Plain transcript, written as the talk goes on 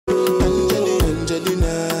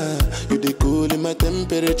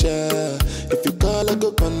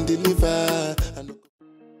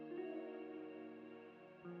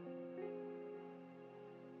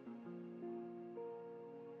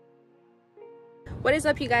What is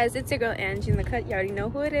up, you guys? It's your girl Angie in the cut. You already know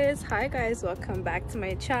who it is. Hi guys, welcome back to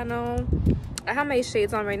my channel. I have my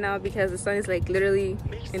shades on right now because the sun is like literally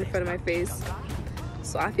in front of my face,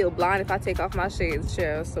 so I feel blind if I take off my shades.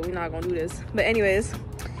 Chill. So we're not gonna do this. But anyways,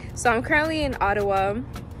 so I'm currently in Ottawa.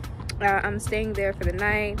 I'm staying there for the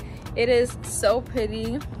night. It is so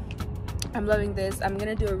pretty. I'm loving this. I'm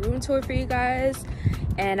gonna do a room tour for you guys,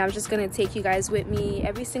 and I'm just gonna take you guys with me.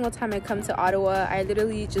 Every single time I come to Ottawa, I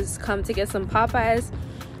literally just come to get some Popeyes,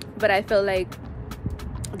 but I feel like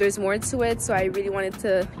there's more to it, so I really wanted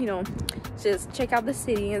to, you know, just check out the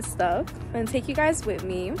city and stuff and take you guys with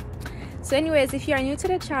me. So anyways, if you are new to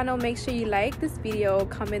the channel, make sure you like this video,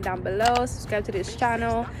 comment down below, subscribe to this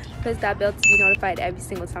channel, press that bell to be notified every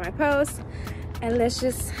single time I post. And let's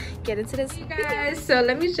just get into this, you guys. So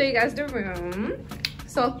let me show you guys the room.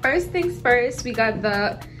 So first things first, we got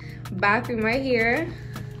the bathroom right here.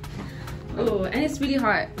 Oh, and it's really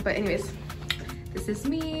hot. But anyways, this is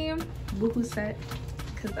me, boohoo set,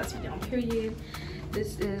 because that's really on period.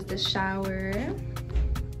 This is the shower,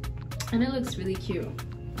 and it looks really cute.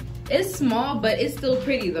 It's small, but it's still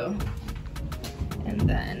pretty though. And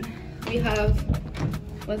then we have,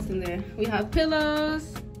 what's in there? We have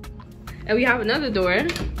pillows. And we have another door.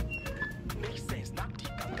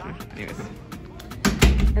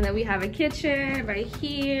 And then we have a kitchen right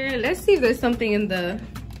here. Let's see if there's something in the...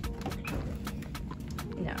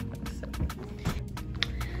 No.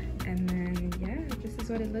 And then, yeah, this is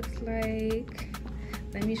what it looks like.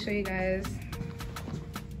 Let me show you guys.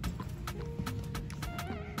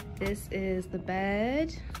 This is the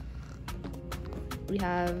bed. We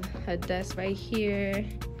have a desk right here.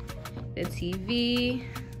 The TV.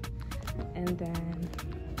 And then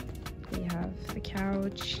we have the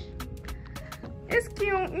couch. It's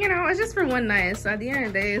cute, you know, it's just for one night. So at the end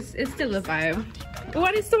of the day, it's still a vibe.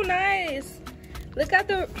 What is so nice? Look at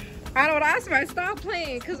the, I know that's right, stop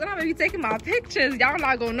playing, because when I'm gonna be taking my pictures, y'all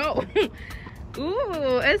not gonna know.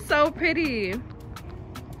 Ooh, it's so pretty.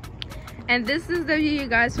 And this is the view, you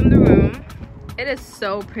guys, from the room. It is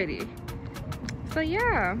so pretty. So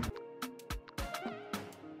yeah.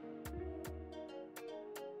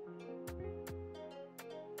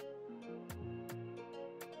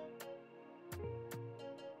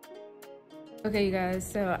 Okay, you guys,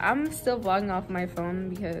 so I'm still vlogging off my phone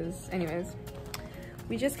because, anyways,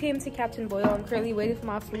 we just came to Captain Boyle. I'm currently waiting for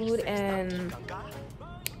my food, and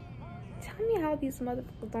tell me how these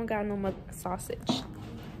motherfuckers don't got no sausage.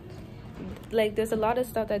 Like, there's a lot of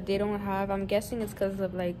stuff that they don't have. I'm guessing it's because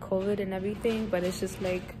of like COVID and everything, but it's just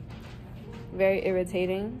like very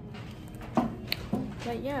irritating.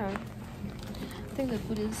 But yeah, I think the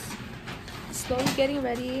food is slowly getting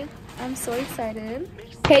ready. I'm so excited.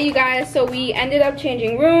 Hey you guys, so we ended up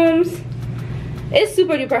changing rooms. It's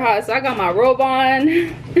super duper hot, so I got my robe on.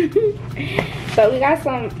 But we got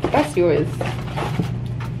some, that's yours.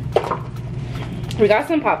 We got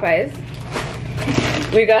some Popeyes.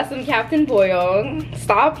 We got some Captain Boyle.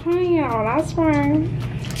 Stop playing, y'all, that's fine.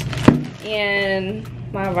 And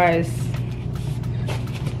my rice.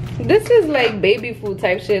 This is like baby food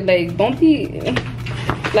type shit. Like, don't be,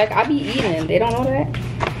 like, I be eating. They don't know that.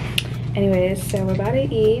 Anyways, so we're about to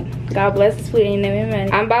eat. God bless this food, ain't never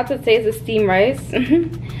money. I'm about to taste the steamed rice.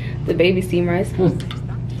 The baby steamed rice.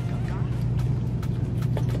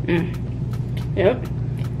 Yep.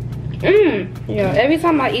 Yeah, every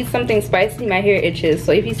time I eat something spicy, my hair itches.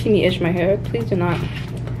 So if you see me itch my hair, please do not.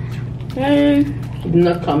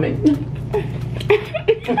 Not coming.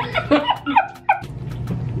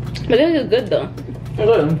 But this is good though.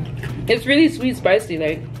 It's really sweet spicy,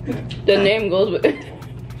 like the name goes with it.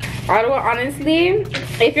 Ottawa, honestly,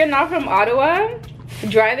 if you're not from Ottawa,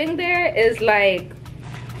 driving there is like,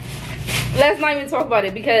 let's not even talk about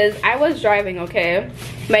it, because I was driving, okay?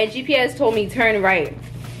 My GPS told me turn right.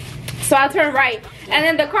 So I turned right, and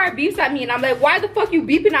then the car beeps at me, and I'm like, why the fuck you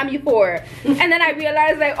beeping at me for? And then I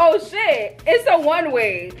realized, like, oh shit, it's a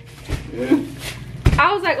one-way.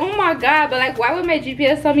 I was like, oh my god, but like, why would my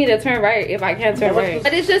GPS tell me to turn right if I can't turn right?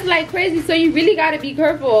 But it's just like crazy, so you really gotta be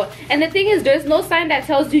careful. And the thing is, there's no sign that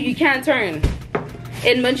tells you can't turn.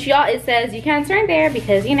 In Montreal, it says you can't turn there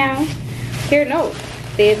because, you know, here, no.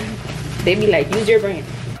 They be like, use your brain.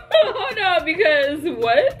 Oh no, because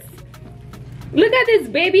what? Look at this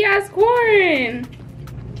baby ass corn.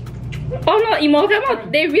 Oh no, Emo, come on.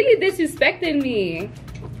 They really disrespected me.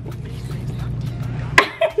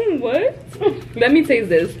 What? Let me taste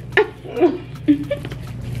this.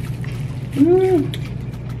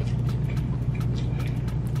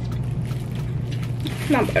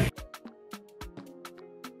 Not bad.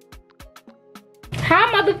 Hi,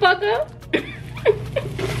 motherfucker.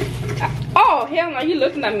 Oh, hell no, you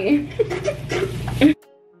looking at me.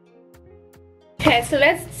 Okay, so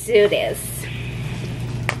let's do this.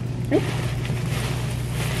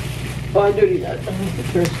 Oh, I do need that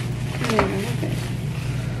first.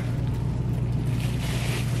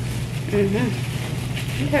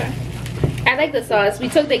 Okay. I like the sauce. We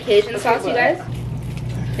took the Cajun sauce, you guys.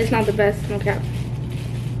 It's not the best, no cap.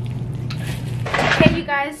 Okay, you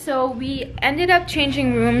guys, so we ended up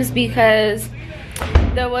changing rooms because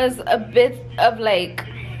there was a bit of like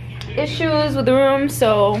issues with the room,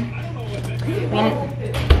 so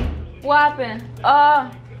what happened?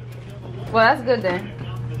 Oh, well, that's good then.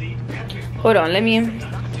 Hold on, let me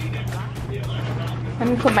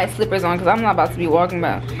put my slippers on because I'm not about to be walking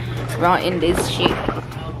around in this shit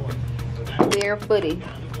barefooted.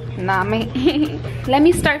 Nah, man. Let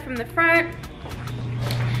me start from the front.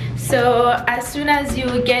 So as soon as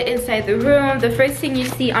you get inside the room, the first thing you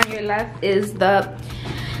see on your left is the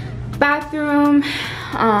bathroom.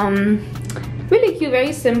 Really cute,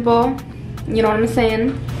 very simple, you know what I'm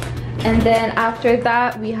saying. And then after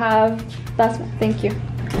that we have, thank you.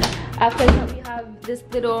 After that we have this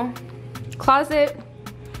little closet.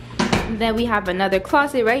 And then we have another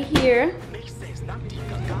closet right here,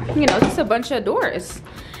 you know, just a bunch of doors.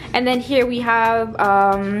 And then here we have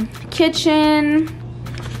kitchen,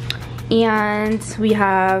 and we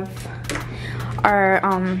have our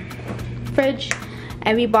fridge,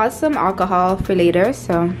 and we bought some alcohol for later.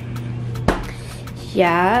 So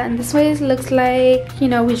yeah, and this way it looks like, you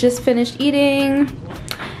know, we just finished eating.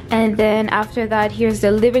 And then after that, here's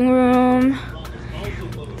the living room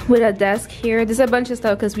with a desk here. There's a bunch of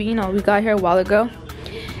stuff because we, you know, we got here a while ago.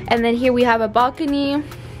 And then here we have a balcony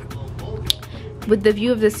with the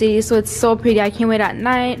view of the city, so it's so pretty. I can't wait at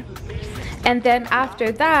night. And then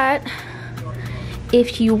after that,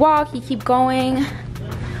 if you walk, you keep going,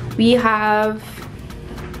 we have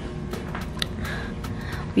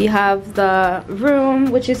the room,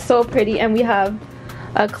 which is so pretty, and we have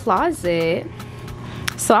a closet.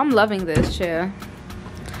 So I'm loving this chair.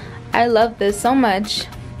 I love this so much.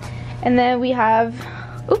 And then we have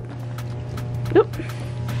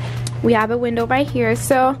we have a window right here.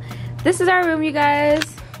 So this is our room, you guys.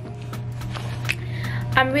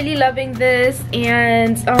 I'm really loving this.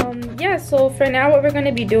 And yeah, so for now what we're going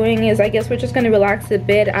to be doing is, I guess we're just going to relax a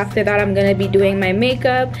bit. After that, I'm going to be doing my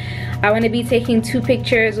makeup. I want to be taking 2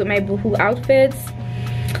 pictures with my boohoo outfits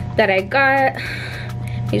that I got.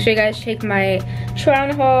 Make sure you guys check my try-on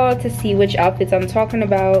haul to see which outfits I'm talking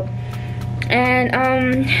about.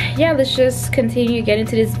 And yeah, let's just continue getting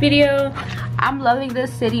into this video. I'm loving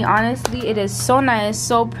this city, honestly. It is so nice,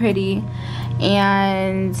 so pretty,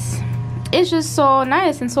 and it's just so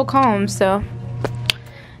nice and so calm. So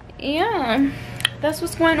yeah, that's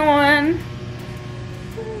what's going on.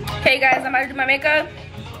 Hey guys, I'm about to do my makeup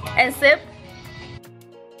and sip.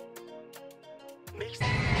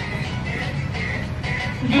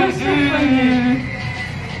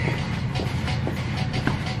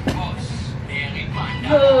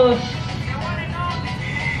 Oh.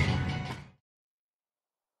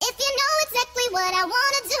 If you know exactly what I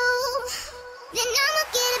wanna do, then I'ma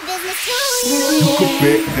get a business to you. You could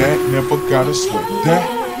bet that, never gotta sweat that.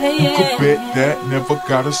 You could bet that, never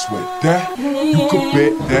gotta sweat that. You could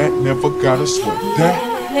bet that, never gotta sweat that.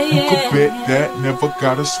 You could bet that, never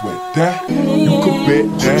gotta sweat that. You could bet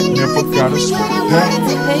that, never gotta sweat that.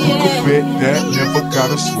 You could bet that, never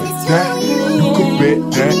gotta sweat that. You could bet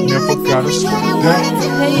that, never gotta sweat that.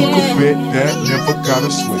 You could bet that, never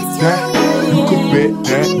gotta sweat that. You could bet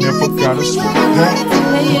that, never gotta sweat that.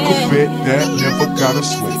 You could bet that, never gotta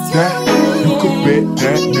sweat that. You could bet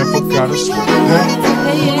that, never gotta sweat that.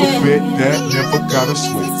 You could bet that, never gotta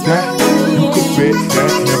sweat that. You could bet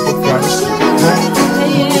that, never gotta sweat that.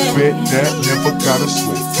 You could bet that, never gotta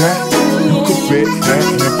sweat that. You could bet that,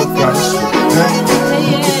 never gotta sweat that.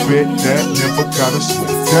 You could bet that, never gotta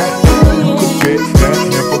sweat that. You could bet that,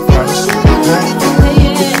 never gotta sweat that.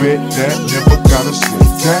 You could bet that, never gotta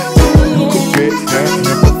sweat that. You could bet that,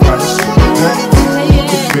 never gotta sweat that. You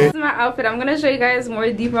could bet. This is my outfit. I'm gonna show you guys more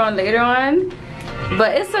deeper on later on,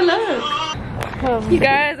 but it's a look. You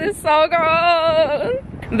guys, it's so gross.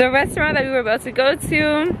 The restaurant that we were about to go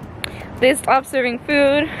to, they stopped serving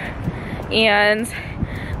food, and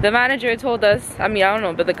the manager told us, I mean, I don't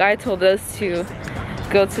know, but the guy told us to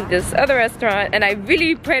go to this other restaurant, and I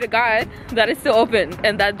really pray to God that it's still open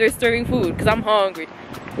and that they're serving food, because I'm hungry.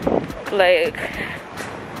 Like,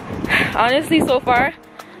 honestly, so far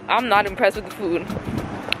I'm not impressed with the food.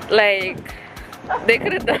 Like, they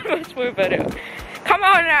could have done much more better. Come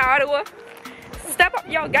on now, Ottawa, step up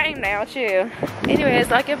your game now, chill.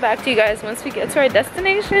 Anyways, I'll get back to you guys once we get to our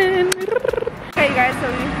destination. Okay, you guys, so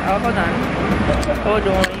hold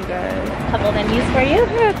on, you guys. Couple menus for you.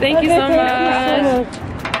 Yeah, thank you so much.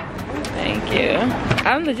 Thank you.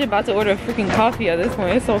 I'm legit about to order a freaking coffee at this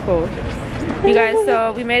point. It's so cool. You guys,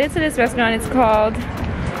 so we made it to this restaurant. It's called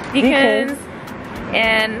Deacon's,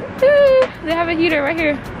 and they have a heater right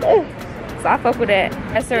here. So I fuck with that.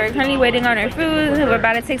 So we're currently waiting on our food. We're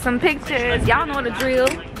about to take some pictures. Y'all know the drill.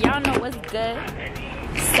 Y'all know what's good.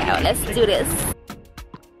 So let's do this.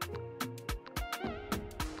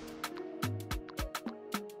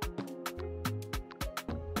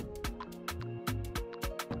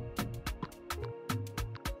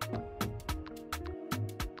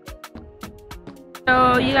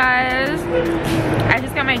 So you guys, I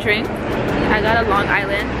just got my drink. I got a Long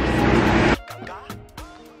Island.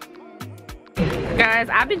 Guys,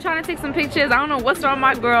 I've been trying to take some pictures. I don't know what's wrong with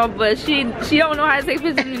my girl, but she don't know how to take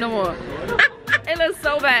pictures of me no more. It looks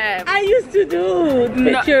so bad. I used to do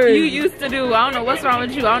pictures. No, you used to do. I don't know what's wrong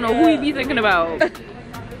with you. I don't know who you be thinking about.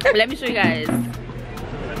 Let me show you guys.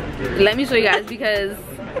 Let me show you guys, because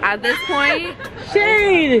at this point,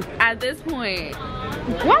 Shade. At this point,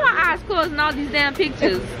 why my eyes closed in all these damn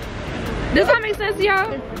pictures? Does that make sense to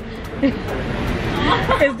y'all?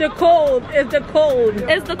 It's the cold. It's the cold.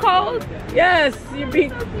 It's the cold? Yes,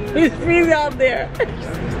 it's freezing out there.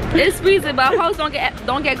 It's freezing, but hoes don't get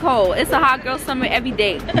cold. It's a hot girl summer every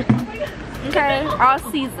day. Okay, all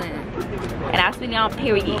season. And I spend it on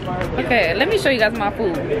period. Okay, let me show you guys my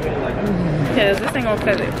food. Because this ain't gonna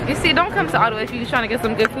cut it. You see, don't come to Ottawa if you're trying to get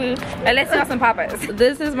some good food. Unless you got some papas.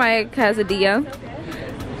 This is my quesadilla.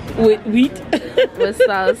 With wheat. With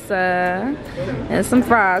salsa. And some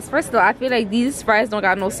fries. First of all, I feel like these fries don't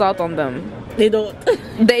got no salt on them. They don't.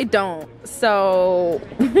 They don't. So,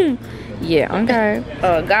 yeah, okay.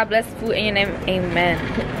 God bless the food in your name. Amen.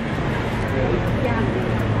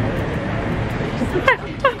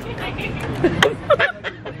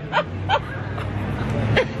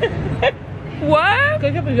 What?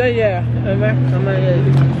 Yeah.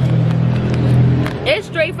 It's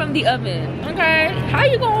straight from the oven. Okay. How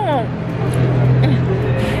you going?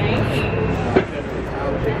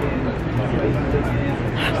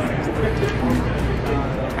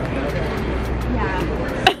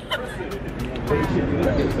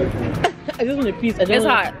 I just want a piece. It's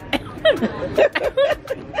hot.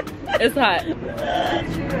 It's hot.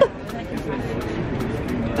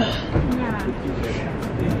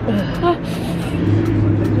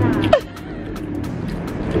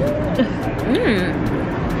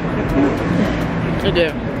 It's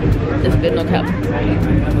good. It's good, no cap.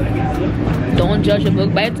 Don't judge a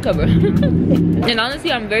book by its cover. And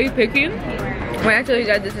honestly, I'm very picky when I tell you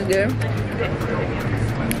guys this is good.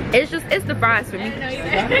 It's the fries for me.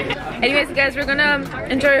 Anyways, guys, we're gonna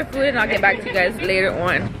enjoy your food and I'll get back to you guys later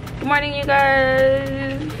on. Good morning, you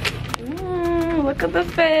guys. Look at the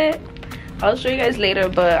fit. I'll show you guys later,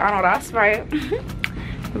 but I know that's right.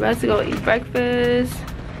 We're about to go eat breakfast.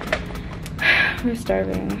 We're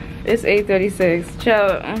starving. It's 8:36.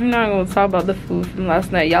 Child, I'm not gonna talk about the food from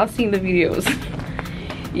last night. Y'all seen the videos.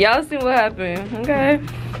 Y'all seen what happened, okay?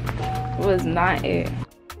 It was not it.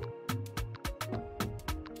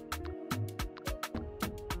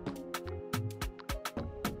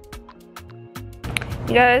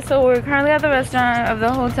 You guys, so we're currently at the restaurant of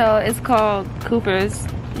the hotel. It's called Cooper's.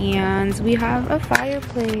 And we have a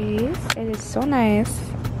fireplace. It is so nice.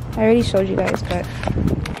 I already showed you guys, but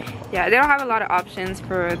yeah, they don't have a lot of options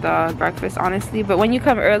for the breakfast, honestly. But when you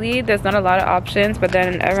come early, there's not a lot of options. But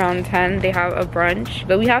then around 10, they have a brunch.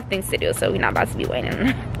 But we have things to do, so we're not about to be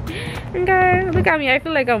waiting. Okay, look at me. I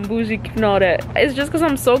feel like I'm bougie and all that. It's just because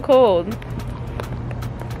I'm so cold.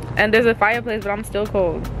 And there's a fireplace, but I'm still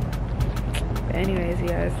cold. But anyways, you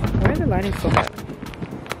guys, why is the lighting so bad?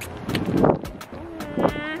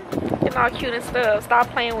 Getting all cute and stuff. Stop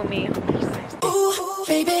playing with me. Ooh,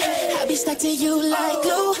 baby, I'll be stuck to you like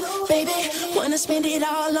glue. Baby, wanna spend it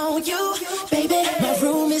all on you. Baby, my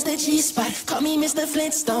room is the G-spot. Call me Mr.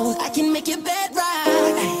 Flintstone. I can make your bed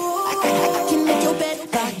right.